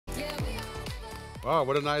Wow,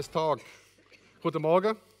 what a nice talk. Guten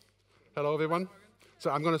Morgen. Hello, everyone.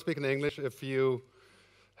 So I'm going to speak in English. If you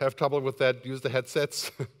have trouble with that, use the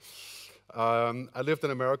headsets. I lived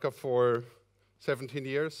in America for 17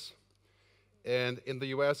 years. And in the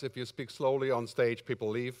US, if you speak slowly on stage,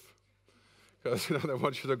 people leave because they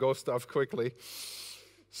want you to go stuff quickly.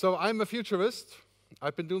 So I'm a futurist.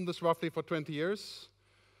 I've been doing this roughly for 20 years.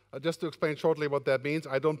 Just to explain shortly what that means,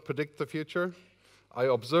 I don't predict the future. I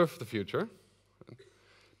observe the future.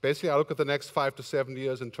 Basically, I look at the next 5 to 7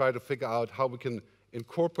 years and try to figure out how we can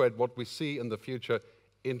incorporate what we see in the future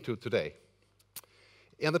into today.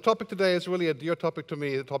 And the topic today is really a dear topic to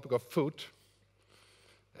me, the topic of food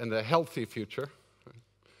and a healthy future.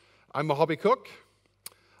 I'm a hobby cook.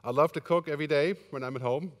 I love to cook every day when I'm at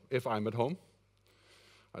home, if I'm at home.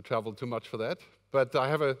 I travel too much for that. But I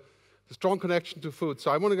have a strong connection to food. So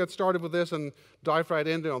I want to get started with this and dive right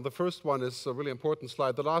in. The first one is a really important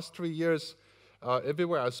slide. The last 3 years,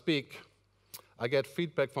 everywhere I speak, I get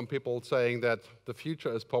feedback from people saying that the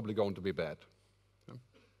future is probably going to be bad.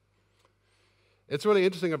 It's really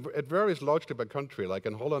interesting. It varies largely by country. Like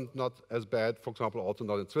in Holland, not as bad. For example, also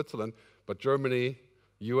not in Switzerland, but Germany,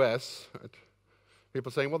 US. Right?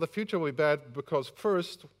 People saying, well, the future will be bad because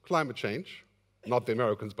first, climate change. Not the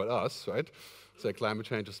Americans, but us, right? Say climate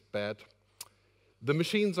change is bad. The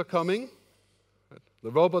machines are coming. Right? The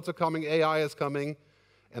robots are coming. AI is coming.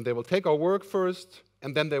 And they will take our work first,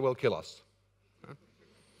 and then they will kill us. Right?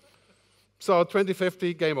 So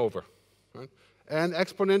 2050, game over. Right? And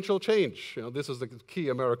exponential change. This is the key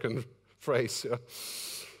American phrase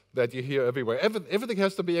that you hear everywhere. Everything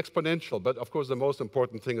has to be exponential, but of course the most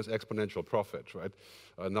important thing is exponential profit, right?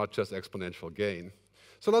 Not just exponential gain.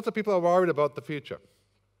 So lots of people are worried about the future.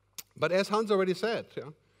 But as Hans already said,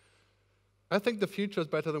 I think the future is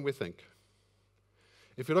better than we think.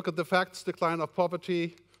 If you look at the facts, decline of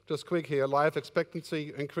poverty, just quick here, life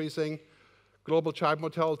expectancy increasing, global child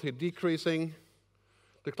mortality decreasing,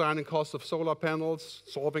 declining cost of solar panels,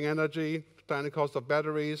 solving energy, declining cost of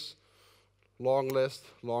batteries, long list,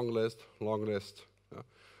 long list, long list.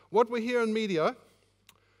 What we hear in media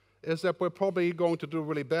is that we're probably going to do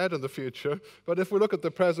really bad in the future, but if we look at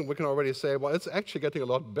the present, we can already say, well, it's actually getting a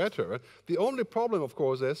lot better. The only problem, of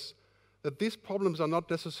course, is that these problems are not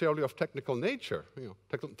necessarily of technical nature.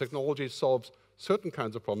 Technology solves certain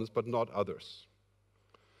kinds of problems, but not others.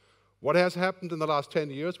 What has happened in the last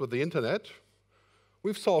 10 years with the internet?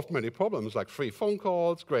 We've solved many problems, like free phone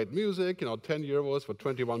calls, great music, 10 euros for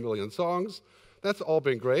 21 million songs. That's all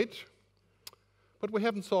been great, but we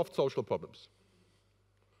haven't solved social problems.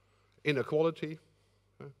 Inequality,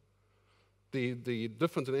 the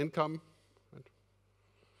difference in income, right?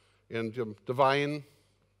 And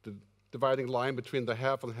the dividing line between the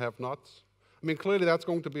have and have-nots. I mean, clearly that's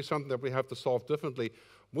going to be something that we have to solve differently.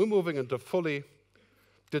 We're moving into a fully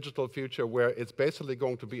digital future where it's basically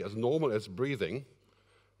going to be as normal as breathing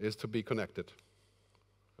is to be connected.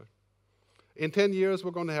 In 10 years,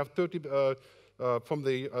 we're going to have 30, from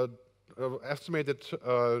the estimated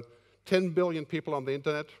 10 billion people on the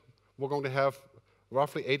internet, we're going to have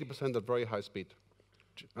roughly 80% at very high speed,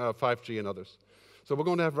 5G and others. So we're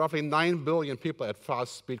going to have roughly 9 billion people at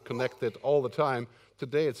fast speed connected all the time.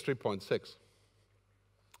 Today, it's 3.6.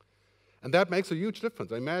 And that makes a huge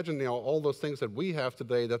difference. Imagine all those things that we have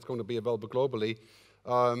today that's going to be available globally.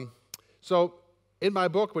 So in my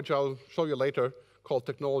book, which I'll show you later, called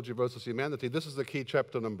Technology versus Humanity, this is the key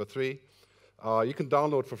chapter number 3. You can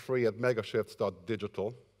download for free at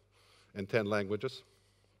megashifts.digital in 10 languages.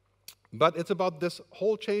 But it's about this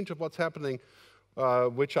whole change of what's happening,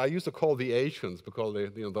 which I used to call the Asians, because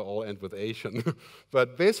they all end with Asian.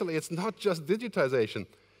 But basically, it's not just digitization.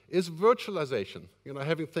 It's virtualization,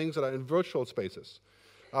 having things that are in virtual spaces.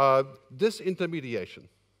 Disintermediation,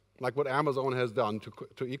 like what Amazon has done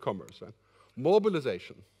to e-commerce. Right?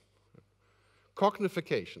 Mobilization.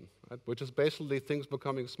 Cognification, right? Which is basically things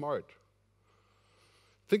becoming smart.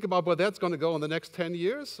 Think about where that's going to go in the next 10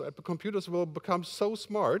 years. Right? The computers will become so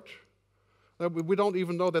smart that we don't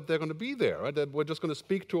even know that they're going to be there. Right? That we're just going to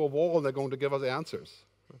speak to a wall and they're going to give us answers.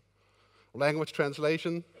 Language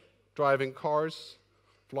translation, driving cars,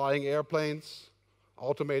 flying airplanes,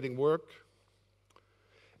 automating work.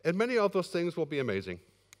 And many of those things will be amazing.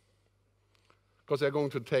 Because they're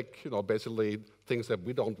going to take, basically things that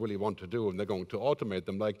we don't really want to do, and they're going to automate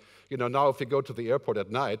them. Like, now if you go to the airport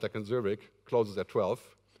at night, like in Zürich, closes at 12,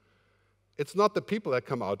 it's not the people that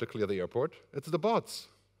come out to clear the airport, it's the bots.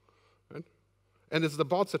 Right? And it's the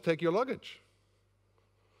bots that take your luggage.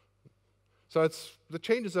 So the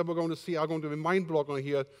changes that we're going to see are going to be mind-blowing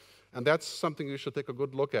here, and that's something you should take a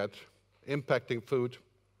good look at, impacting food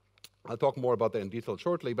I'll talk more about that in detail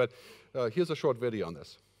shortly, but here's a short video on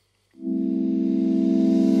this.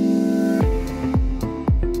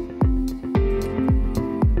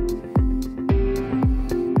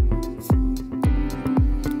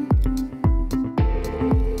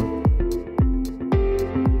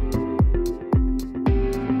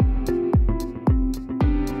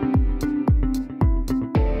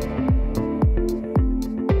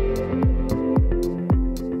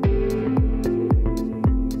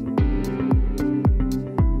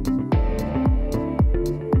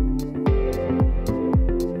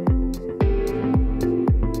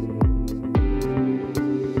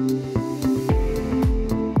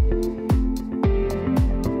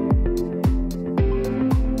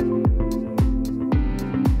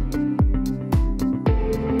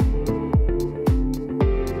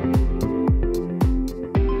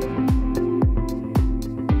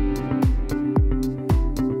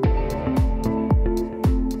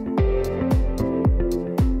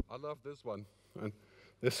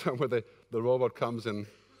 This one where the robot comes and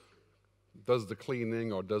does the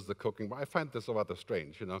cleaning or does the cooking. I find this rather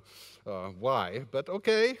strange, why, but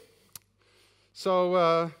okay.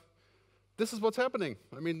 So this is what's happening.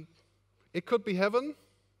 I mean, it could be heaven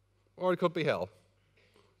or it could be hell.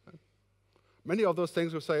 Many of those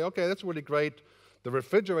things will say, okay, that's really great. The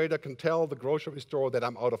refrigerator can tell the grocery store that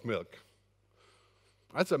I'm out of milk.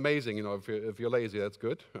 That's amazing, if you're lazy, that's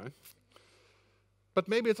good, right? But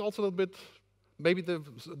maybe it's also a little bit, maybe the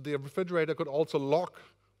refrigerator could also lock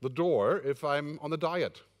the door if I'm on a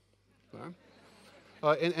diet.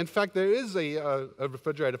 Right? In fact, there is a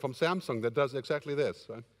refrigerator from Samsung that does exactly this.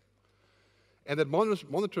 Right? And it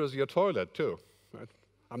monitors your toilet, too. Right?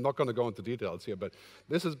 I'm not going to go into details here, but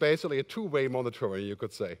this is basically a two-way monitoring, you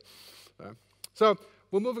could say. So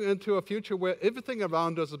we're moving into a future where everything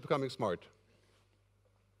around us is becoming smart.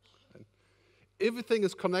 Everything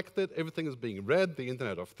is connected, everything is being read, the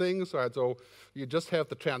Internet of Things, right? So you just have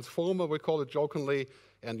the transformer, we call it jokingly,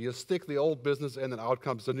 and you stick the old business in and out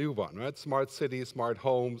comes the new one, right? Smart cities, smart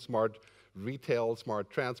homes, smart retail, smart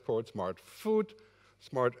transport, smart food,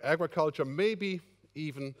 smart agriculture, maybe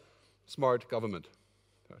even smart government.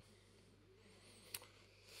 Right?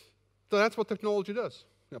 So that's what technology does.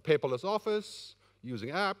 Paperless office, using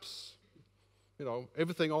apps,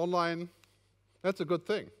 everything online, that's a good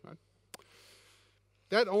thing, right?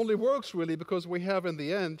 That only works, really, because we have, in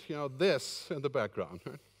the end, this in the background.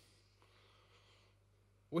 Right?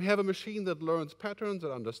 We have a machine that learns patterns,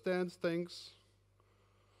 that understands things.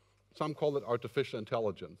 Some call it artificial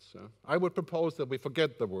intelligence. I would propose that we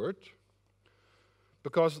forget the word,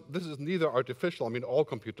 because this is neither artificial. I mean, all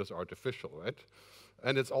computers are artificial, right?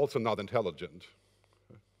 And it's also not intelligent.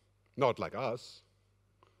 Not like us.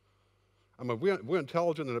 I mean, we're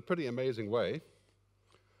intelligent in a pretty amazing way.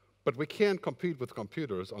 But we can't compete with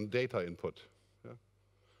computers on data input. Yeah?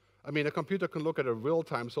 I mean, a computer can look at a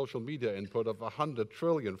real-time social media input of 100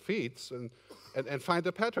 trillion feeds and find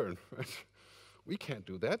a pattern. Right? We can't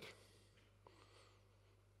do that.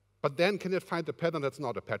 But then can it find a pattern that's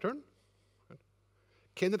not a pattern? Right?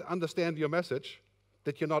 Can it understand your message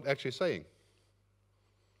that you're not actually saying?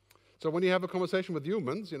 So when you have a conversation with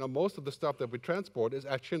humans, most of the stuff that we transport is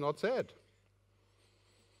actually not said.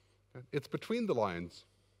 It's between the lines.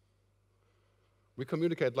 We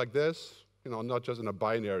communicate like this, not just in a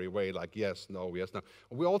binary way, like yes, no, yes, no.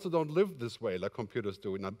 We also don't live this way like computers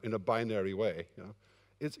do in a binary way.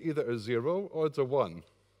 It's either a 0 or it's a 1.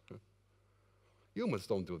 Humans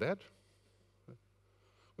don't do that.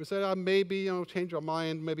 We say, maybe, change our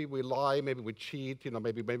mind, maybe we lie, maybe we cheat,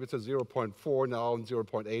 maybe it's a 0.4 now and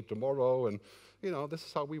 0.8 tomorrow, and, this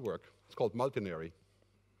is how we work. It's called multinary.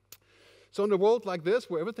 So in a world like this,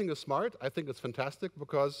 where everything is smart, I think it's fantastic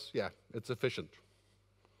because, it's efficient.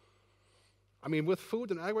 I mean, with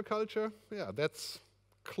food and agriculture, that's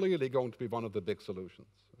clearly going to be one of the big solutions.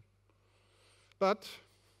 But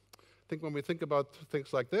I think when we think about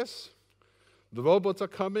things like this, the robots are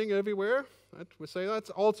coming everywhere. Right? We say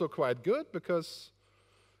that's also quite good because,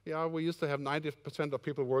 we used to have 90% of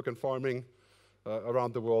people work in farming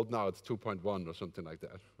around the world. Now it's 2.1 or something like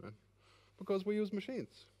that, right? Because we use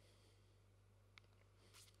machines.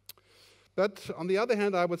 But on the other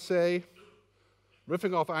hand, I would say,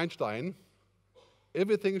 riffing off Einstein,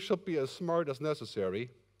 everything should be as smart as necessary,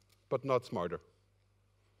 but not smarter.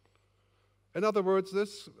 In other words,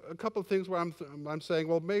 there's a couple of things where I'm saying,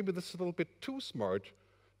 well, maybe this is a little bit too smart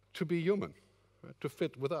to be human, right, to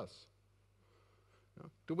fit with us.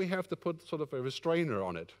 Do we have to put sort of a restrainer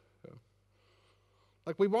on it?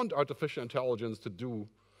 Like we want artificial intelligence to do,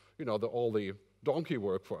 all the donkey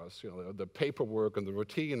work for us, the paperwork and the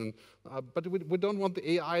routine. But we don't want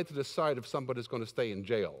the AI to decide if somebody's going to stay in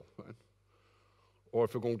jail, right? Or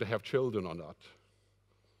if we're going to have children or not.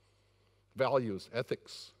 Values,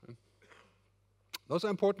 ethics. Right? Those are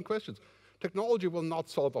important questions. Technology will not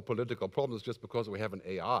solve our political problems just because we have an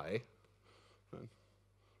AI. Right?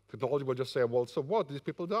 Technology will just say, well, so what? These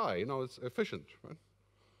people die. It's efficient. Right?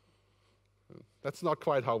 That's not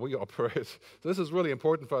quite how we operate. So this is really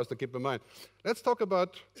important for us to keep in mind. Let's talk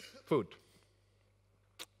about food.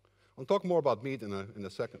 I'll talk more about meat in a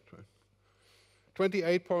second. Right?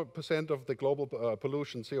 28% of the global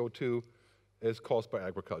pollution, CO2, is caused by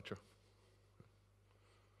agriculture.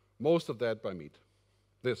 Most of that by meat,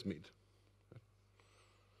 this meat.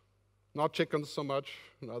 Not chickens so much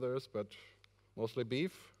and others, but mostly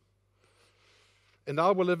beef. And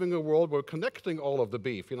now we're living in a world where we're connecting all of the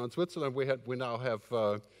beef. In Switzerland, we now have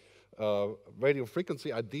radio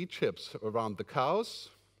frequency ID chips around the cows.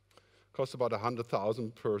 Costs about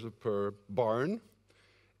 100,000 per barn.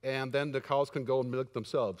 And then the cows can go and milk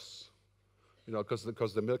themselves,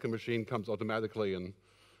 because the milking machine comes automatically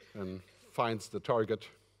and finds the target.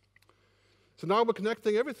 So now we're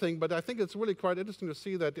connecting everything, but I think it's really quite interesting to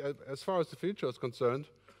see that as far as the future is concerned,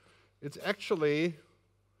 it's actually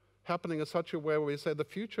happening in such a way where we say the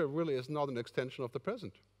future really is not an extension of the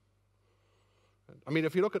present. I mean,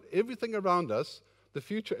 if you look at everything around us, the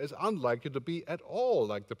future is unlikely to be at all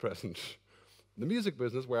like the present. The music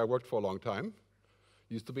business, where I worked for a long time,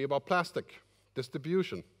 used to be about plastic,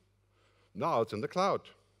 distribution. Now it's in the cloud.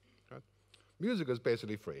 Right? Music is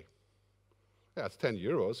basically free. Yeah, it's 10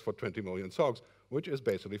 euros for 20 million songs, which is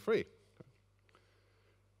basically free.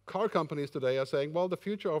 Car companies today are saying, well, the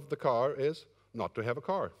future of the car is not to have a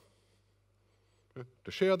car.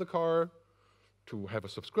 To share the car, to have a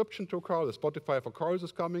subscription to a car. The Spotify for cars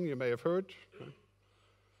is coming, you may have heard.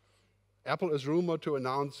 Apple is rumored to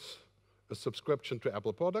announce a subscription to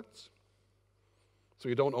Apple products. So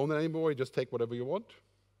you don't own it anymore, you just take whatever you want.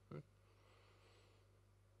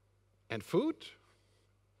 And food?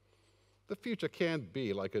 The future can't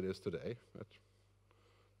be like it is today.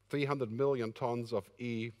 300 million tons of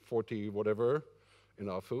E40 whatever in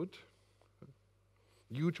our food.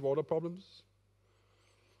 Huge water problems,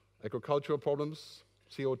 agricultural problems,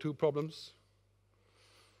 CO2 problems.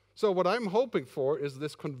 So what I'm hoping for is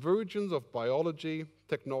this convergence of biology,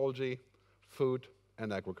 technology, food,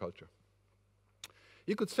 and agriculture.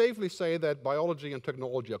 You could safely say that biology and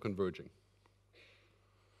technology are converging.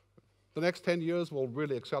 The next 10 years will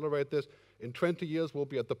really accelerate this. In 20 years, we'll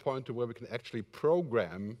be at the point where we can actually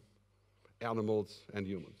program animals and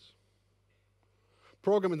humans.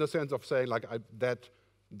 Program in the sense of saying, like, that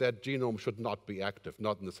genome should not be active,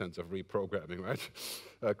 not in the sense of reprogramming, right?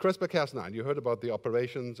 CRISPR-Cas9, you heard about the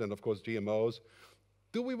operations and, of course, GMOs.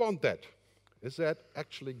 Do we want that? Is that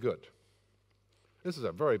actually good? This is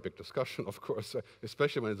a very big discussion, of course,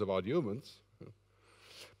 especially when it's about humans.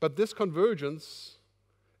 But this convergence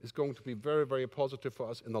is going to be very, very positive for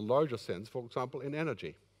us in a larger sense, for example, in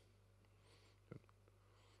energy.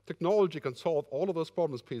 Technology can solve all of those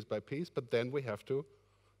problems piece by piece, but then we have to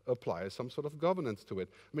apply some sort of governance to it.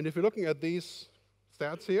 I mean, if you're looking at these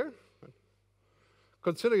stats here,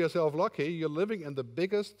 consider yourself lucky, you're living in the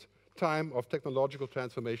biggest time of technological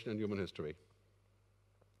transformation in human history.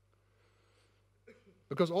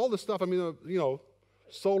 Because all this stuff, I mean,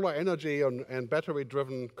 solar energy and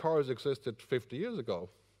battery-driven cars existed 50 years ago.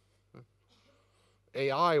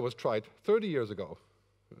 AI was tried 30 years ago.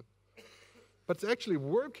 But it's actually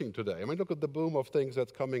working today. I mean, look at the boom of things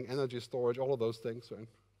that's coming, energy storage, all of those things. Right?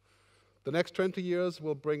 The next 20 years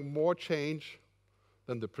will bring more change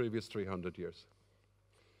than the previous 300 years.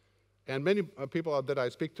 And many people that I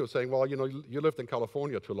speak to are saying, well, you lived in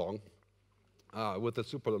California too long with the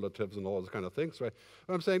superlatives and all those kind of things, right?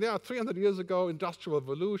 And I'm saying, yeah, 300 years ago, Industrial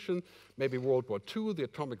Revolution, maybe World War II, the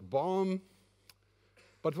atomic bomb.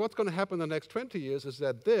 But what's going to happen in the next 20 years is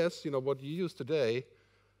that this, what you use today,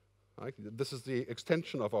 right, this is the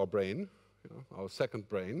extension of our brain, our second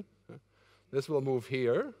brain. This will move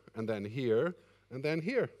here, and then here, and then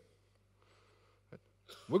here.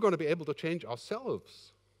 We're going to be able to change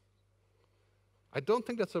ourselves. I don't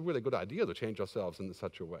think that's a really good idea to change ourselves in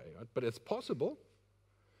such a way, right? But it's possible.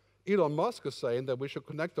 Elon Musk is saying that we should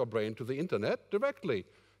connect our brain to the internet directly,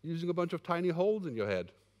 using a bunch of tiny holes in your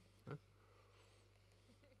head.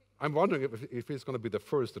 I'm wondering if he's going to be the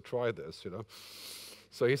first to try this,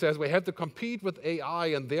 So he says we have to compete with AI,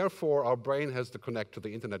 and therefore our brain has to connect to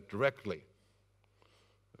the internet directly.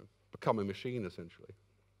 Become a machine, essentially.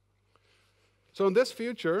 So in this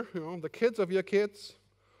future, the kids of your kids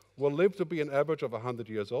will live to be an average of 100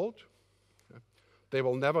 years old. They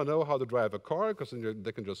will never know how to drive a car because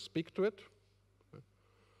they can just speak to it.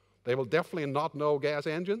 They will definitely not know gas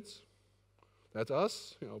engines. That's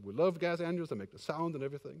us. You know, we love gas engines. They make the sound and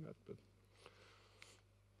everything. But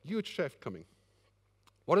huge shift coming.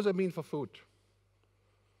 What does it mean for food,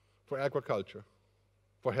 for agriculture,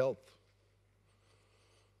 for health?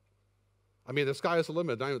 I mean, the sky is the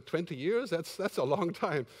limit. 20 years, that's a long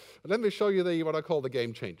time. Let me show you what I call the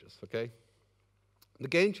game changers, okay? The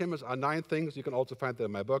game changers are 9 things. You can also find them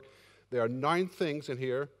in my book. There are 9 things in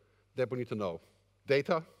here that we need to know.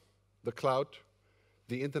 Data, the cloud,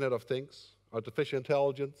 the Internet of Things, artificial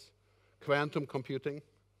intelligence, quantum computing,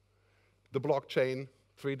 the blockchain,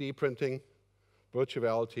 3D printing,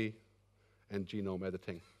 virtuality, and genome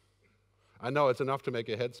editing. I know it's enough to make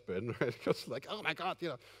your head spin, right? Because like, oh my God,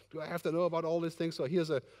 do I have to know about all these things? So here's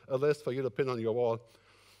a list for you to pin on your wall.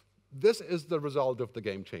 This is the result of the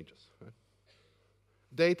game changes. Right?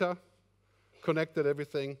 Data, connected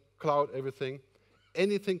everything, cloud everything,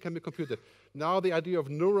 anything can be computed. Now the idea of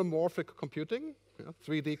neuromorphic computing,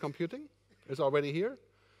 3D computing, is already here.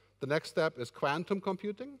 The next step is quantum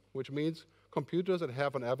computing, which means computers that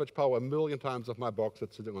have an average power 1,000,000 times of my box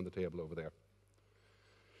that's sitting on the table over there.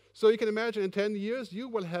 So you can imagine in 10 years, you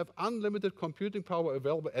will have unlimited computing power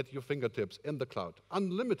available at your fingertips in the cloud.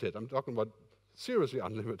 Unlimited. I'm talking about seriously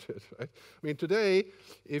unlimited. Right? I mean, today,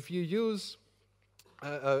 if you use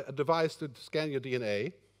a device to scan your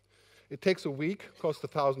DNA, it takes a week, costs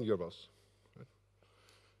 €1,000. Right?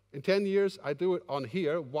 In 10 years, I do it on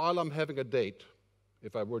here while I'm having a date,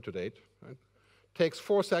 if I were to date. Right? Takes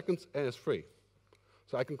 4 seconds and it's free.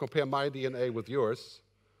 So I can compare my DNA with yours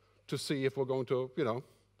to see if we're going to,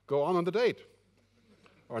 go on the date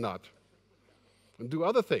or not. And do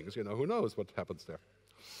other things, who knows what happens there.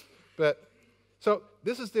 But, so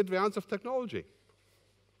this is the advance of technology.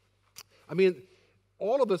 I mean,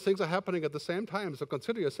 all of those things are happening at the same time, so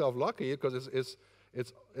consider yourself lucky because it's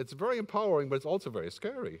very empowering, but it's also very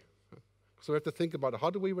scary. So we have to think about how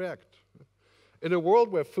do we react. In a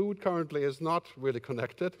world where food currently is not really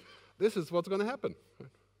connected, this is what's going to happen.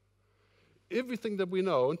 Everything that we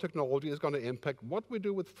know in technology is going to impact what we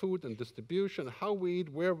do with food and distribution, how we eat,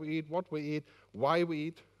 where we eat, what we eat, why we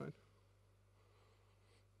eat. Right?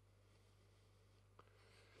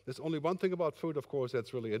 There's only one thing about food, of course,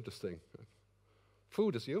 that's really interesting.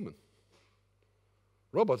 Food is human.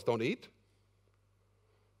 Robots don't eat.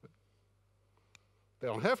 They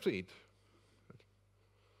don't have to eat.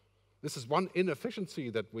 This is one inefficiency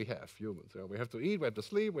that we have, humans. We have to eat, we have to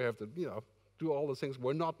sleep, we have to, do all those things.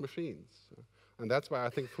 We're not machines. And that's why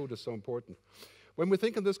I think food is so important. When we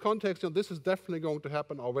think in this context, this is definitely going to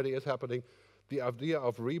happen, already is happening, the idea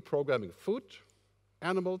of reprogramming food,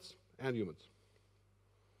 animals, and humans.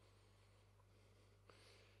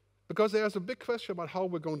 Because there's a big question about how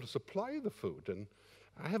we're going to supply the food. And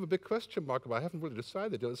I have a big question mark about it. I haven't really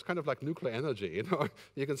decided. It's kind of like nuclear energy.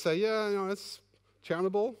 You can say, yeah, it's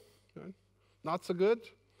Chernobyl, right? Not so good.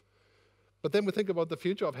 But then we think about the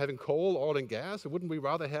future of having coal, oil, and gas. Wouldn't we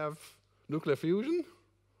rather have nuclear fusion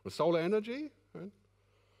or solar energy? Right?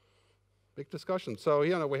 Big discussion. So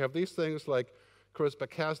we have these things like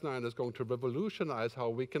CRISPR-Cas9 is going to revolutionize how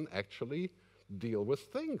we can actually deal with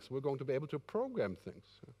things. We're going to be able to program things.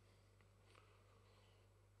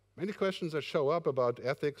 Many questions that show up about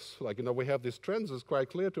ethics, like, we have these trends, it's quite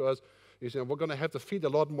clear to us, is, we're going to have to feed a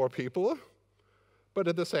lot more people. But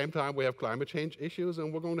at the same time, we have climate change issues,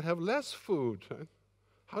 and we're going to have less food. Right?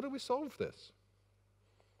 How do we solve this?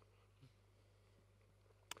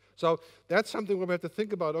 So that's something we have to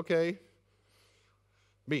think about. Okay,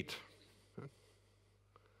 meat. Okay.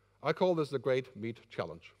 I call this the Great Meat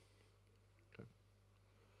Challenge. Okay.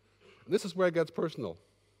 And this is where it gets personal.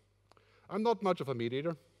 I'm not much of a meat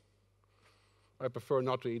eater. I prefer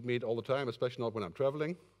not to eat meat all the time, especially not when I'm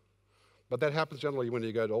traveling. But that happens generally when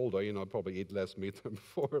you get older. Probably eat less meat than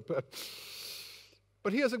before.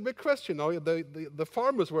 But here's a big question. The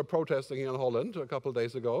farmers were protesting here in Holland a couple of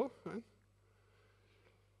days ago, right?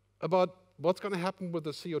 About what's going to happen with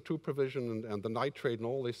the CO2 provision and the nitrate and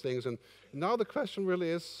all these things. And now the question really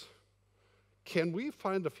is, can we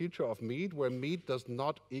find a future of meat where meat does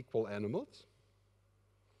not equal animals?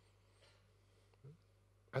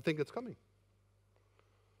 I think it's coming.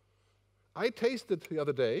 I tasted the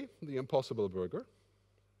other day the Impossible Burger.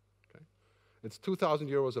 Okay. It's 2,000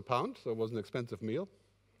 euros a pound, so it was an expensive meal.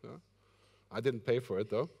 Yeah. I didn't pay for it,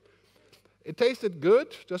 though. It tasted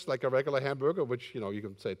good, just like a regular hamburger, which, you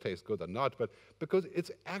can say tastes good or not, but because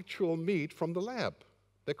it's actual meat from the lab.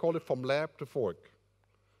 They call it from lab to fork.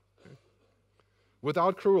 Okay.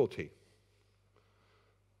 Without cruelty.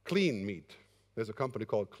 Clean meat. There's a company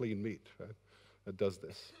called Clean Meat, right, that does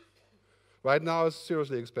this. Right now it's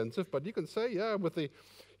seriously expensive, but you can say, yeah, with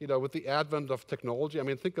the advent of technology, I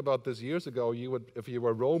mean, think about this years ago, if you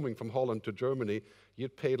were roaming from Holland to Germany,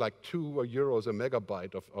 you'd pay like €2 a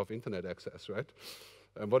megabyte of internet access, right?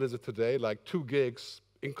 And what is it today? Like 2 gigs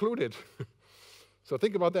included. So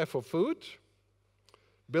think about that for food.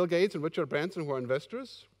 Bill Gates and Richard Branson, who are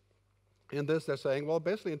investors in this, they're saying, well,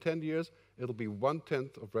 basically in 10 years, it'll be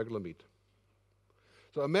 1/10 of regular meat.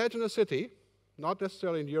 So imagine a city, not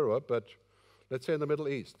necessarily in Europe, but let's say in the Middle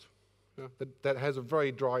East, that has a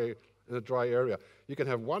very dry area. You can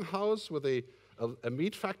have one house with a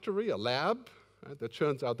meat factory, a lab, right, that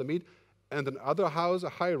churns out the meat, and another house, a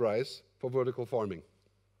high-rise for vertical farming.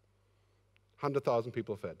 100,000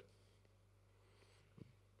 people fed.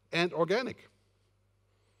 And organic.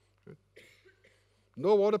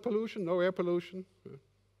 No water pollution, no air pollution.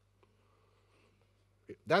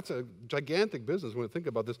 That's a gigantic business when you think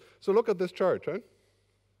about this. So look at this chart, right?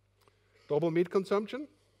 Global meat consumption.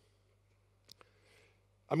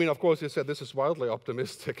 I mean, of course, you said this is wildly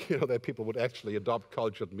optimistic, that people would actually adopt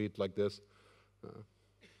cultured meat like this.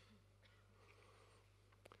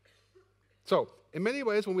 So, in many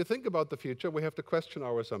ways, when we think about the future, we have to question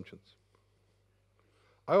our assumptions.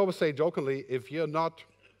 I always say jokingly, if you're not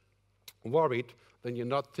worried, then you're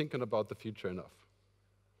not thinking about the future enough.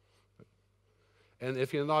 And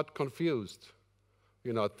if you're not confused,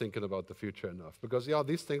 you're not thinking about the future enough. Because, yeah,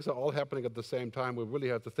 these things are all happening at the same time. We really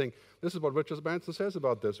have to think. This is what Richard Branson says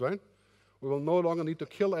about this, right? We will no longer need to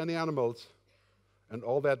kill any animals, and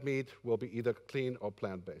all that meat will be either clean or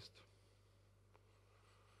plant-based.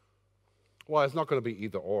 Well, it's not going to be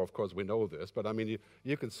either or, of course, we know this. But, I mean,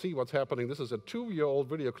 you can see what's happening. This is a 2-year-old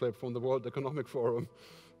video clip from the World Economic Forum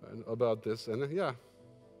about this. And, yeah.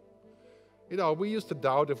 We used to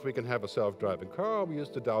doubt if we can have a self-driving car. We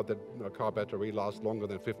used to doubt that a car battery lasts longer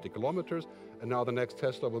than 50 kilometers. And now the next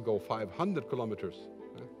Tesla will go 500 kilometers.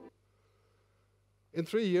 In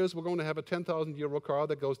 3 years, we're going to have a 10,000 euro car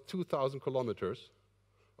that goes 2,000 kilometers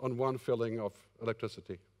on one filling of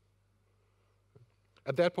electricity.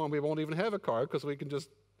 At that point, we won't even have a car because we can just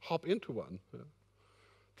hop into one.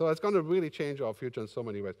 So it's going to really change our future in so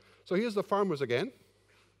many ways. So here's the farmers again.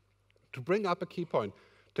 To bring up a key point.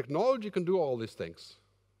 Technology can do all these things,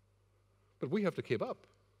 but we have to keep up.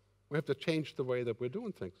 We have to change the way that we're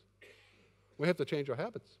doing things. We have to change our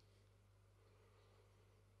habits.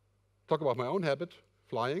 Talk about my own habit,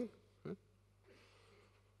 flying. Right?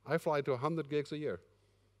 I fly to 100 gigs a year,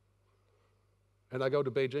 and I go to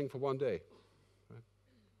Beijing for 1 day. Right?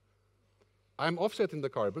 I'm offsetting the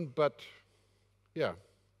carbon, but yeah.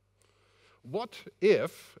 What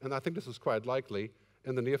if, and I think this is quite likely,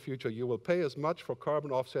 in the near future, you will pay as much for carbon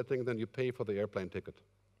offsetting than you pay for the airplane ticket.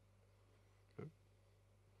 Okay?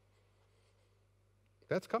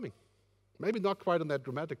 That's coming. Maybe not quite in that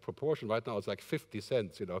dramatic proportion. Right now, it's like 50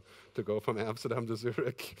 cents, to go from Amsterdam to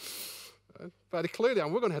Zurich. But clearly,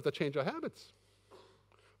 we're going to have to change our habits.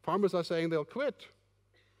 Farmers are saying they'll quit,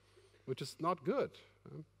 which is not good.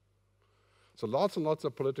 So lots and lots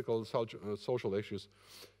of political, social issues.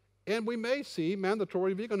 And we may see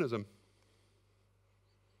mandatory veganism.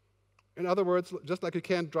 In other words, just like you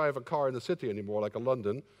can't drive a car in the city anymore, like in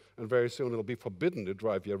London, and very soon it'll be forbidden to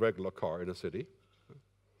drive your regular car in a city.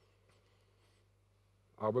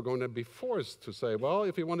 Are we going to be forced to say, well,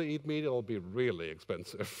 if you want to eat meat, it'll be really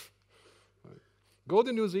expensive? Right. Go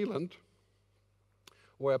to New Zealand,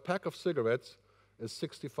 where a pack of cigarettes is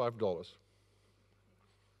 $65.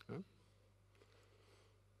 Yeah.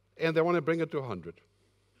 And they want to bring it to 100.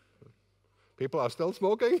 People are still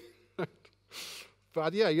smoking.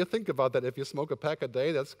 But yeah, you think about that. If you smoke a pack a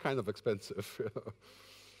day, that's kind of expensive.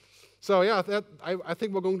 So yeah, I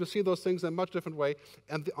think we're going to see those things in a much different way.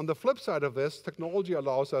 And on the flip side of this, technology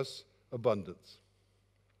allows us abundance.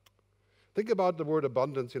 Think about the word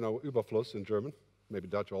abundance, Überfluss in German, maybe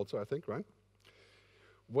Dutch also, I think, right?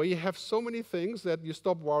 Where you have so many things that you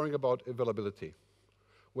stop worrying about availability.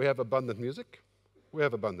 We have abundant music. We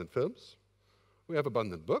have abundant films. We have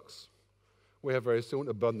abundant books. We have very soon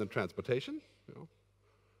abundant transportation.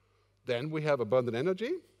 Then we have abundant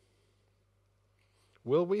energy.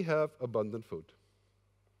 Will we have abundant food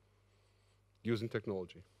using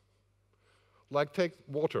technology? Like take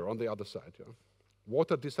water on the other side.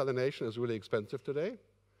 Water desalination is really expensive today,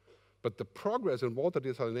 but the progress in water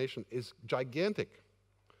desalination is gigantic.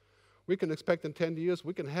 We can expect in 10 years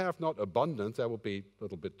we can have not abundance, that would be a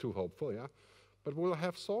little bit too hopeful, but we'll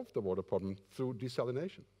have solved the water problem through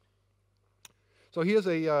desalination. So here's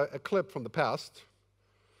a clip from the past,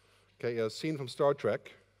 a scene from Star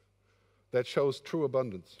Trek that shows true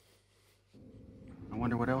abundance. I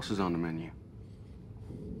wonder what else is on the menu.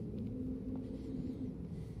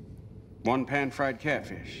 1 pan-fried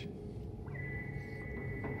catfish.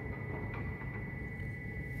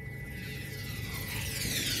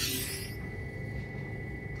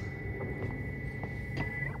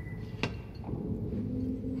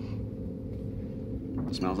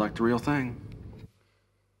 Smells like the real thing.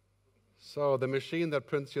 So the machine that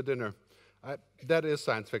prints your dinner, that is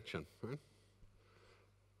science fiction. Right?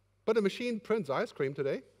 But a machine prints ice cream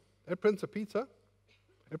today. It prints a pizza.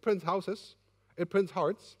 It prints houses. It prints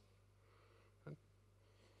hearts. Right?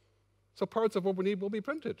 So parts of what we need will be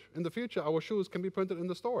printed. In the future, our shoes can be printed in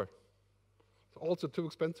the store. It's also too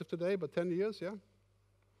expensive today, but 10 years, yeah.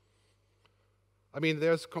 I mean,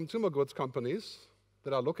 there's consumer goods companies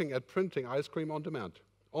that are looking at printing ice cream on demand,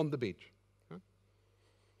 on the beach. Yeah?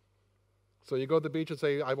 So you go to the beach and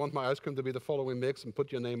say, I want my ice cream to be the following mix, and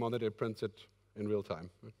put your name on it, it prints it in real time.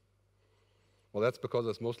 Right? Well, that's because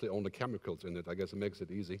there's mostly only chemicals in it. I guess it makes it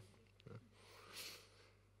easy. Yeah.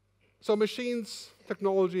 So machines,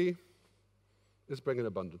 technology is bringing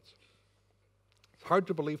abundance. It's hard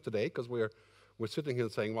to believe today because we're sitting here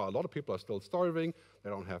saying, well, a lot of people are still starving. They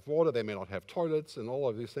don't have water. They may not have toilets and all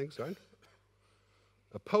of these things, right?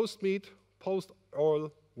 A post-meat,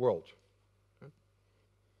 post-oil world. Okay?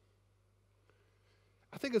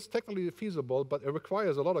 I think it's technically feasible, but it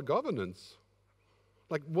requires a lot of governance.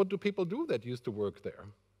 Like, what do people do that used to work there?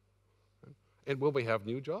 Okay? And will we have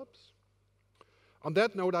new jobs? On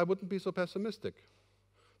that note, I wouldn't be so pessimistic.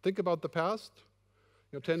 Think about the past.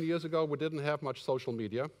 10 years ago, we didn't have much social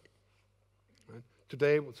media. Right?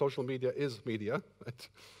 Today, social media is media. Right?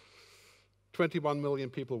 21 million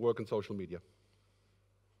people work in social media.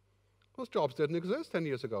 Those jobs didn't exist 10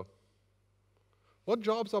 years ago. What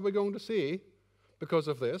jobs are we going to see because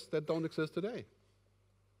of this that don't exist today?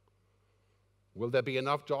 Will there be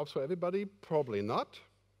enough jobs for everybody? Probably not.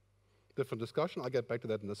 Different discussion. I'll get back to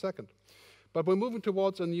that in a second. But we're moving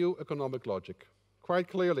towards a new economic logic. Quite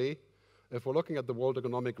clearly, if we're looking at the World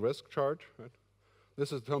Economic Risk chart, right,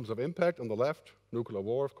 this is in terms of impact on the left, nuclear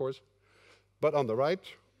war, of course. But on the right,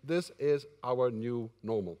 this is our new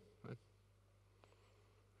normal. Right?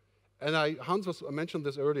 And Hans mentioned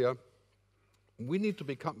this earlier. We need to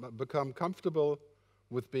become comfortable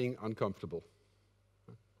with being uncomfortable.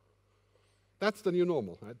 That's the new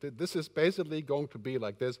normal. Right? This is basically going to be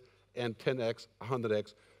like this, and 10x,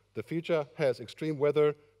 100x. The future has extreme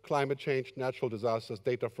weather, climate change, natural disasters,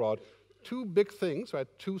 data fraud. Two big things, right?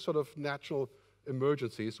 Two sort of natural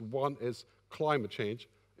emergencies. One is climate change,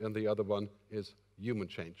 and the other one is human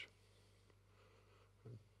change.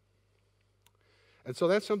 And so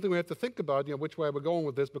that's something we have to think about, which way we're going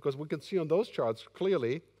with this, because we can see on those charts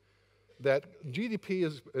clearly that GDP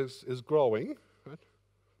is growing. Right?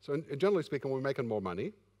 So generally speaking, we're making more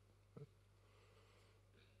money. Right?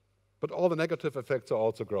 But all the negative effects are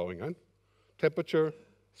also growing. Right? Temperature,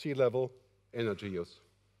 sea level, energy use.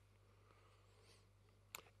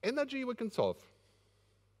 Energy we can solve,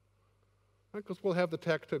 because we'll have the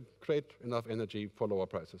tech to create enough energy for lower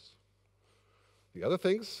prices. The other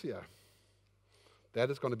things, yeah, that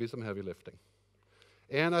is going to be some heavy lifting.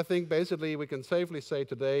 And I think basically we can safely say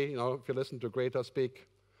today, if you listen to Greta speak,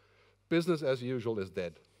 business as usual is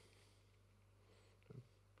dead.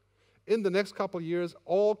 In the next couple of years,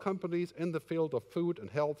 all companies in the field of food and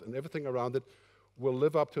health and everything around it will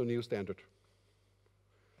live up to a new standard.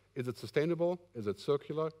 Is it sustainable? Is it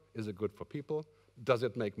circular? Is it good for people? Does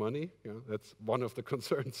it make money? That's one of the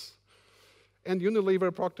concerns. And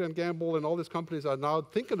Unilever, Procter & Gamble, and all these companies are now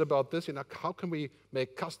thinking about this. How can we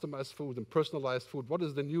make customized food and personalized food? What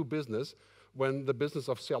is the new business when the business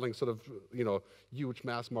of selling sort of, huge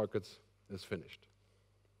mass markets is finished?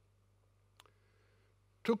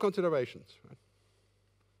 Two considerations. Right?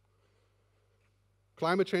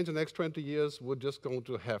 Climate change in the next 20 years, we're just going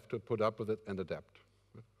to have to put up with it and adapt.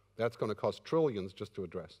 That's going to cost trillions just to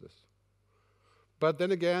address this. But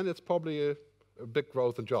then again, it's probably a big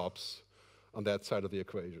growth in jobs on that side of the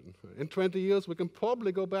equation. In 20 years, we can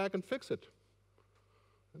probably go back and fix it.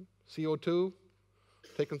 CO2,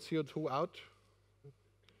 taking CO2 out.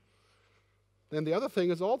 Then the other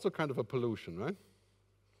thing is also kind of a pollution, right?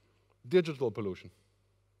 Digital pollution.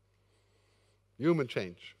 Human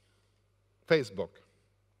change. Facebook,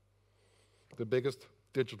 the biggest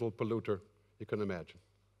digital polluter you can imagine.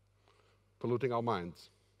 Polluting our minds.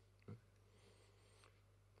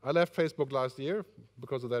 I left Facebook last year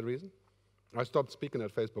because of that reason. I stopped speaking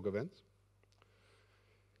at Facebook events.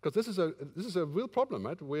 Because this is a real problem,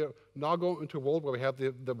 right? We're now going into a world where we have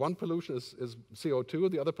the one pollution is CO2,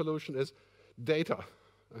 the other pollution is data.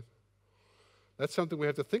 Right? That's something we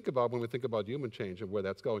have to think about when we think about human change and where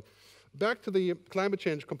that's going. Back to the climate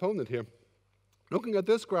change component here. Looking at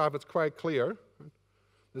this graph, it's quite clear. Right?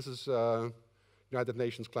 This is United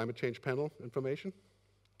Nations Climate Change Panel information.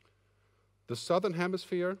 The southern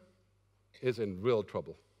hemisphere is in real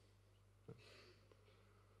trouble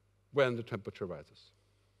when the temperature rises.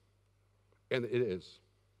 And it is.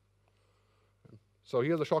 So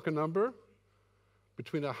here's a shocking number.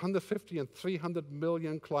 Between 150 and 300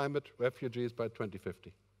 million climate refugees by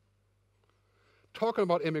 2050. Talking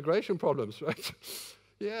about immigration problems, right?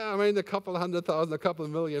 Yeah, I mean, a couple 100,000, a couple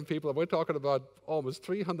million people. We're talking about almost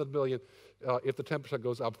 300 million. If the temperature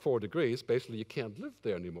goes up 4 degrees, basically you can't live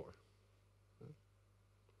there anymore.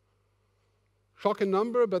 Shocking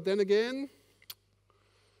number, but then again,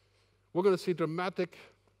 we're going to see dramatic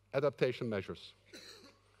adaptation measures.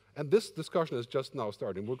 And this discussion is just now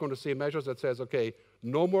starting. We're going to see measures that says, okay,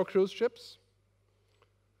 no more cruise ships,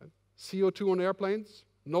 CO2 on airplanes,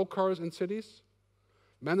 no cars in cities,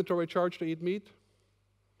 mandatory charge to eat meat.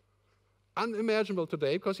 Unimaginable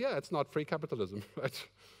today, because yeah, it's not free capitalism, right?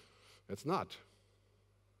 It's not.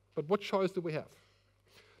 But what choice do we have?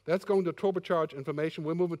 That's going to turbocharge information.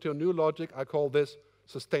 We're moving to a new logic. I call this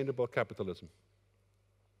sustainable capitalism.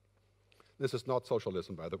 This is not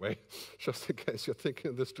socialism, by the way, just in case you're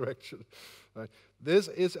thinking in this direction. Right? This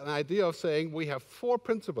is an idea of saying we have 4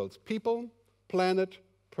 principles: people, planet,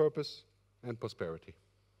 purpose, and prosperity.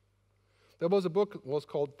 There was a book was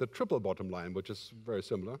called The Triple Bottom Line, which is very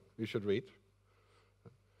similar. You should read.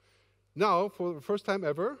 Now, for the first time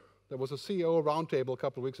ever, there was a CEO roundtable a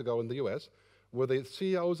couple of weeks ago in the US, where the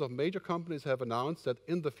CEOs of major companies have announced that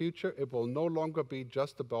in the future, it will no longer be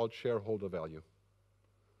just about shareholder value.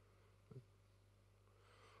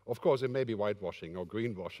 Of course, it may be whitewashing or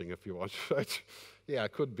greenwashing if you want, right? Yeah,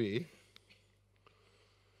 it could be.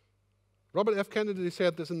 Robert F. Kennedy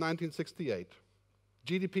said this in 1968.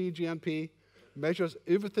 GDP, GNP measures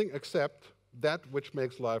everything except that which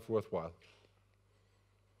makes life worthwhile.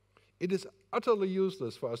 It is utterly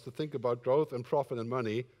useless for us to think about growth and profit and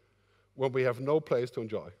money when we have no place to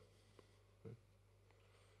enjoy.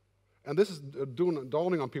 And this is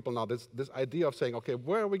dawning on people now, this idea of saying, okay,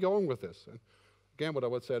 where are we going with this? And again, what I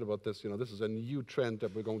would say about this, this is a new trend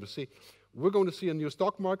that we're going to see. We're going to see a new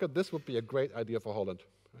stock market. This would be a great idea for Holland.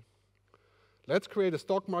 Let's create a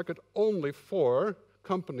stock market only for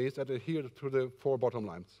companies that adhere to the 4 bottom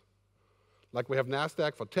lines. Like we have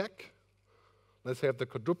NASDAQ for tech, let's have the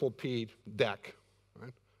quadruple P DAC,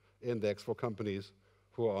 right? Index for companies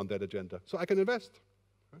who are on that agenda. So I can invest.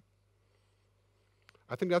 Right?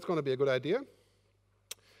 I think that's going to be a good idea.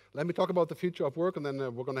 Let me talk about the future of work, and then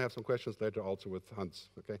we're going to have some questions later also with Hans.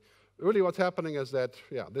 Okay? Really what's happening is that,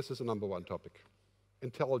 yeah, this is the #1 topic.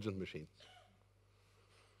 Intelligent machines.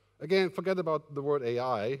 Again, forget about the word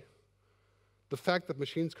AI. The fact that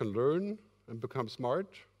machines can learn and become smart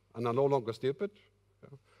and are no longer stupid.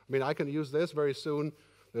 I mean, I can use this very soon.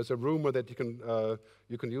 There's a rumor that you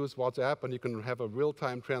can use WhatsApp and you can have a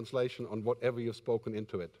real-time translation on whatever you've spoken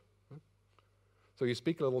into it. So you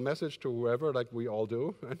speak a little message to whoever, like we all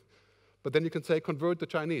do, right? But then you can say, convert to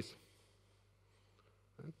Chinese.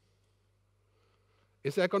 Right?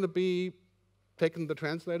 Is that going to be taking the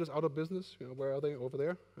translators out of business? Where are they? Over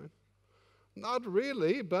there? Right? Not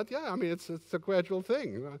really, but yeah, I mean, it's a gradual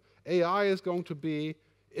thing. AI is going to be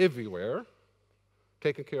everywhere,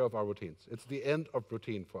 taking care of our routines. It's the end of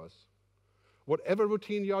routine for us. Whatever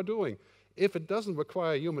routine you are doing, if it doesn't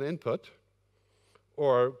require human input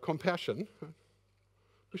or compassion,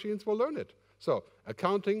 machines will learn it. So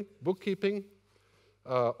accounting, bookkeeping,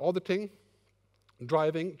 auditing,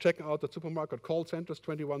 driving, checking out the supermarket, call centers,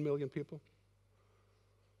 21 million people.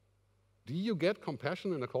 Do you get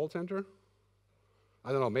compassion in a call center?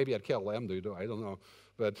 I don't know, maybe at KLM do you do, I don't know.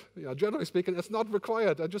 But generally speaking, it's not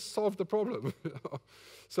required. I just solved the problem.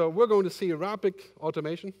 So we're going to see rapid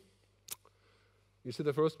automation. You see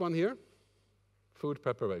the first one here? Food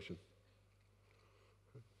preparation.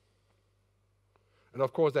 And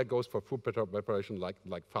of course, that goes for food preparation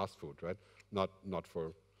like fast food, right? Not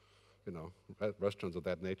for restaurants of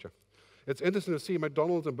that nature. It's interesting to see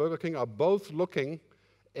McDonald's and Burger King are both looking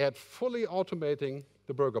at fully automating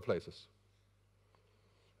the burger places.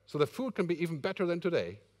 So the food can be even better than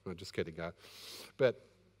today. I'm just kidding, but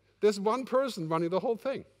there's one person running the whole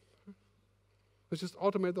thing. Let's just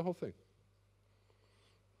automate the whole thing.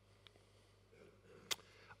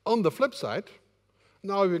 On the flip side,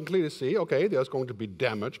 now we can clearly see, okay, there's going to be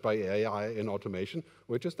damage by AI in automation,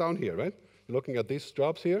 which is down here, right? You're looking at these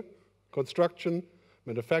jobs here: construction,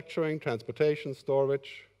 manufacturing, transportation,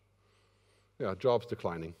 storage. Yeah, jobs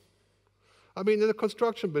declining. I mean, in the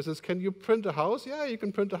construction business, can you print a house? Yeah, you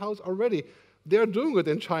can print a house already. They're doing it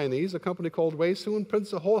in Chinese. A company called Weisun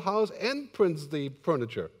prints the whole house and prints the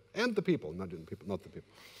furniture and the people, not the people.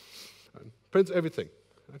 Prints everything.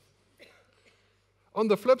 On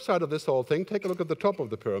the flip side of this whole thing, take a look at the top of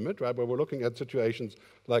the pyramid, right, where we're looking at situations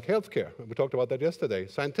like healthcare. We talked about that yesterday.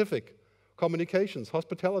 Scientific, communications,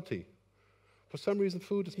 hospitality. For some reason,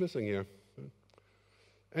 food is missing here.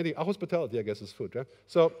 Hospitality, I guess, is food, right?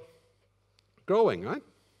 So, growing, right?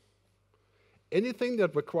 Anything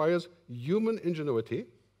that requires human ingenuity,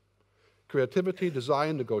 creativity,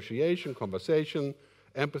 design, negotiation, conversation,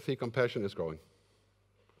 empathy, compassion is growing.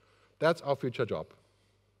 That's our future job.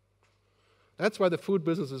 That's why the food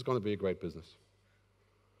business is going to be a great business.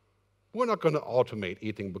 We're not going to automate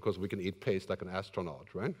eating because we can eat paste like an astronaut,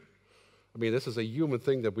 right? I mean, this is a human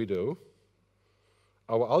thing that we do.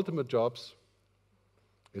 Our ultimate jobs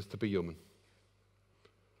is to be human,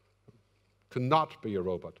 to not be a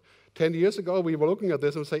robot. 10 years ago, we were looking at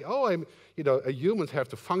this and saying, humans have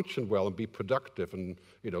to function well and be productive and,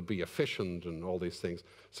 be efficient and all these things.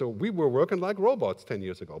 So we were working like robots 10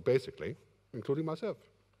 years ago, basically, including myself.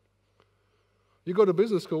 You go to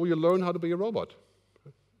business school, you learn how to be a robot.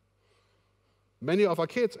 Many of our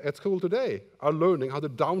kids at school today are learning how to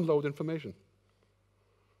download information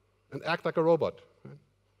and act like a robot. Right?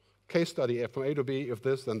 Case study from A to B, if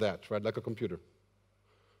this, then that, right, like a computer.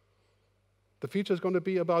 The future is going to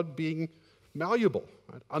be about being malleable,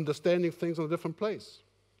 right? Understanding things in a different place,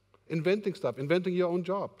 inventing stuff, inventing your own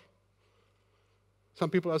job. Some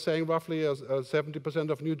people are saying roughly 70%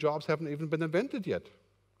 of new jobs haven't even been invented yet.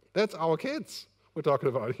 That's our kids we're talking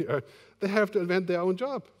about here. They have to invent their own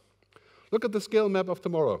job. Look at the skill map of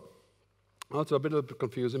tomorrow. Also a bit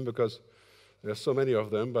confusing because there's so many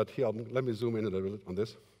of them, but here, let me zoom in a little bit on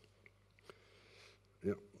this.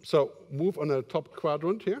 Yeah. So move on the top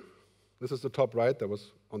quadrant here. This is the top right, that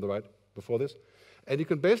was on the right before this. And you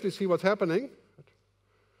can basically see what's happening.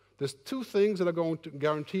 There's two things that are going to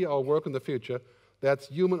guarantee our work in the future. That's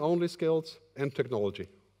human-only skills and technology.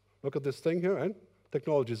 Look at this thing here, right?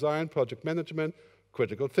 Technology design, project management,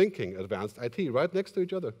 critical thinking, advanced IT, right next to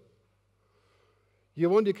each other. You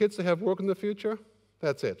want your kids to have work in the future?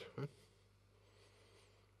 That's it. Right?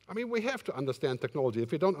 I mean, we have to understand technology.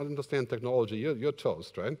 If you don't understand technology, you're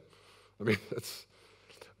toast, right? I mean,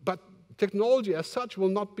 but technology as such will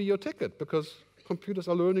not be your ticket because computers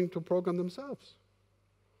are learning to program themselves.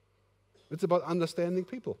 It's about understanding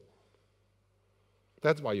people.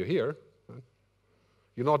 That's why you're here. Right?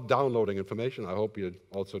 You're not downloading information. I hope you're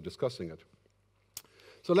also discussing it.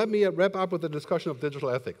 So let me wrap up with the discussion of digital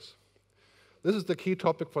ethics. This is the key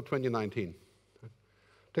topic for 2019.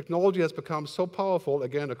 Technology has become so powerful,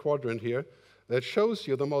 again, a quadrant here, that shows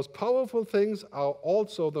you the most powerful things are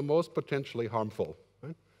also the most potentially harmful.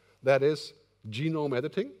 Right? That is genome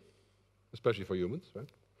editing, especially for humans, right?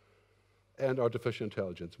 And artificial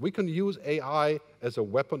intelligence. We can use AI as a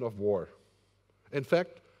weapon of war. In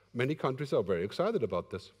fact, many countries are very excited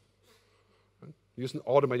about this. Right? Using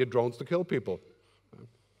automated drones to kill people. Right?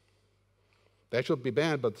 They should be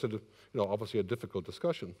banned, but sort of, obviously a difficult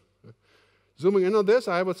discussion. Right? Zooming in on this,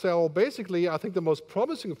 I would say, well, basically, I think the most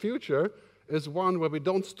promising future is one where we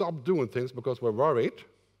don't stop doing things because we're worried,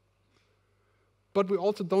 but we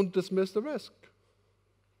also don't dismiss the risk.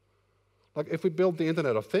 Like if we build the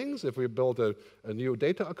Internet of Things, if we build a new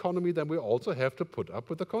data economy, then we also have to put up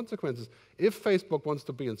with the consequences. If Facebook wants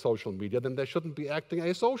to be in social media, then they shouldn't be acting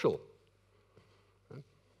asocial. Right?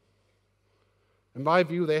 In my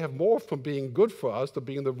view, they have morphed from being good for us to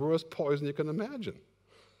being the worst poison you can imagine.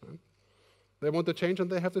 Right? They want to change, and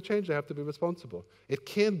they have to change. They have to be responsible. It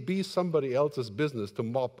can't be somebody else's business to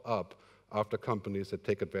mop up after companies that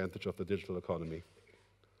take advantage of the digital economy.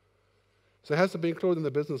 So it has to be included in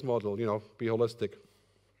the business model, be holistic.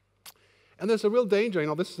 And there's a real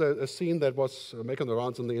danger, this is a scene that was making the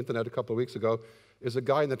rounds on the internet a couple of weeks ago, is a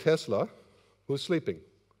guy in a Tesla who's sleeping.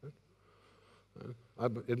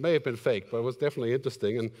 It may have been fake, but it was definitely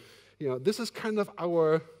interesting. And, this is kind of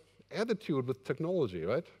our attitude with technology,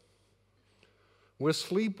 right? We're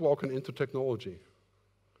sleepwalking into technology.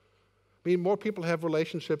 I mean, more people have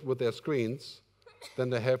relationship with their screens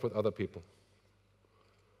than they have with other people.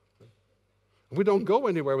 We don't go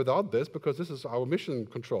anywhere without this because this is our mission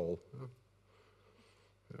control.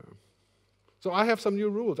 Yeah. So I have some new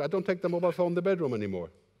rules. I don't take the mobile phone in the bedroom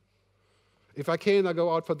anymore. If I can, I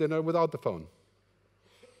go out for dinner without the phone.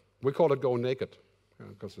 We call it going naked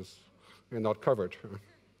because we're not covered.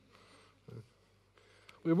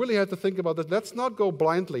 We really have to think about this. Let's not go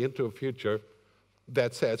blindly into a future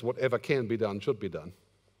that says whatever can be done should be done.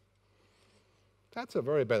 That's a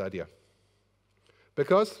very bad idea.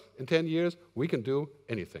 Because in 10 years, we can do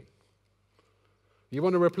anything. You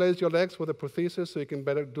want to replace your legs with a prosthesis so you can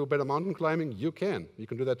do better mountain climbing? You can. You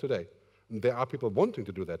can do that today. And there are people wanting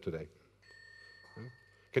to do that today. Right?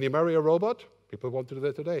 Can you marry a robot? People want to do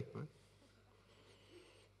that today. Right?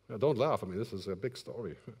 Now, don't laugh. I mean, this is a big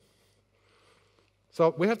story.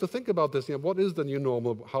 So we have to think about this. What is the new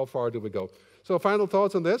normal? How far do we go? So final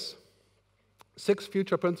thoughts on this. 6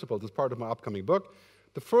 future principles as part of my upcoming book.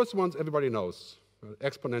 The first ones everybody knows.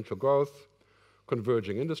 Exponential growth,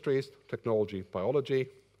 converging industries, technology, biology,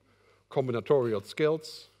 combinatorial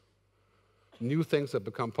skills, new things that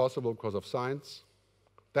become possible because of science.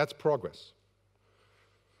 That's progress.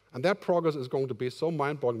 And that progress is going to be so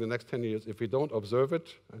mind-boggling in the next 10 years, if we don't observe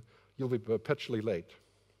it, you'll be perpetually late.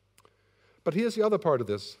 But here's the other part of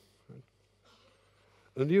this. In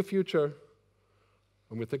the near future,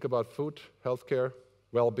 when we think about food, healthcare,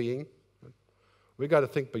 well-being, we got to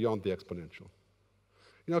think beyond the exponential.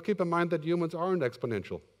 Keep in mind that humans aren't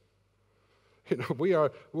exponential.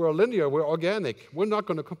 We're linear, we're organic. We're not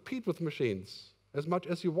going to compete with machines as much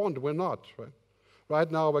as you want. We're not, right? Right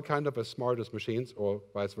now, we're kind of as smart as machines, or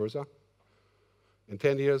vice versa. In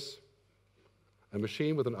 10 years, a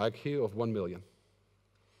machine with an IQ of 1 million.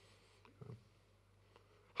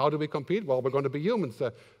 How do we compete? Well, we're going to be humans.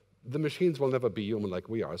 The machines will never be human like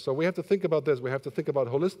we are. So we have to think about this. We have to think about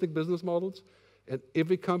holistic business models, and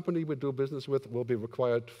every company we do business with will be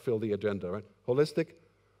required to fill the agenda, right? Holistic,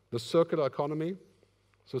 the circular economy,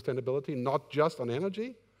 sustainability, not just on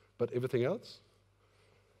energy, but everything else.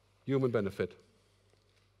 Human benefit.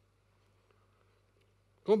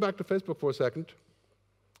 Going back to Facebook for a second,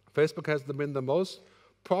 Facebook has been the most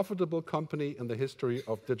profitable company in the history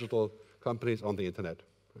of digital companies on the internet.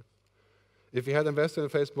 If you had invested in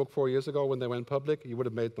Facebook 4 years ago when they went public, you would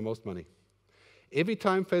have made the most money. Every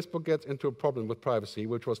time Facebook gets into a problem with privacy,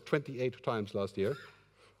 which was 28 times last year,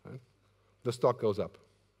 right, the stock goes up.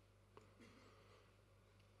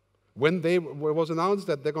 When it was announced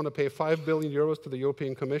that they're going to pay 5 billion euros to the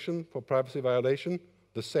European Commission for privacy violation,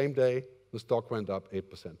 the same day the stock went up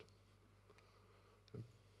 8%.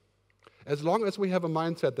 As long as we have a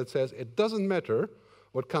mindset that says it doesn't matter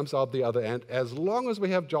what comes out the other end, as long as we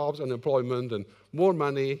have jobs and employment and more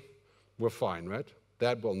money, we're fine, right?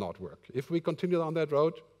 That will not work. If we continue down that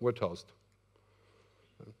road, we're toast.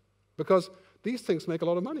 Because these things make a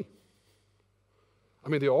lot of money. I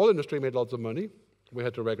mean, the oil industry made lots of money. We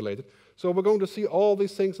had to regulate it. So we're going to see all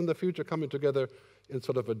these things in the future coming together in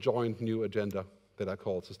sort of a joint new agenda that I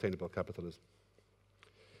call sustainable capitalism.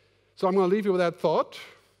 So I'm going to leave you with that thought,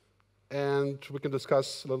 and we can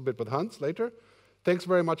discuss a little bit with Hans later. Thanks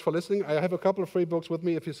very much for listening. I have a couple of free books with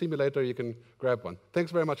me. If you see me later, you can grab one.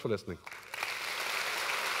 Thanks very much for listening.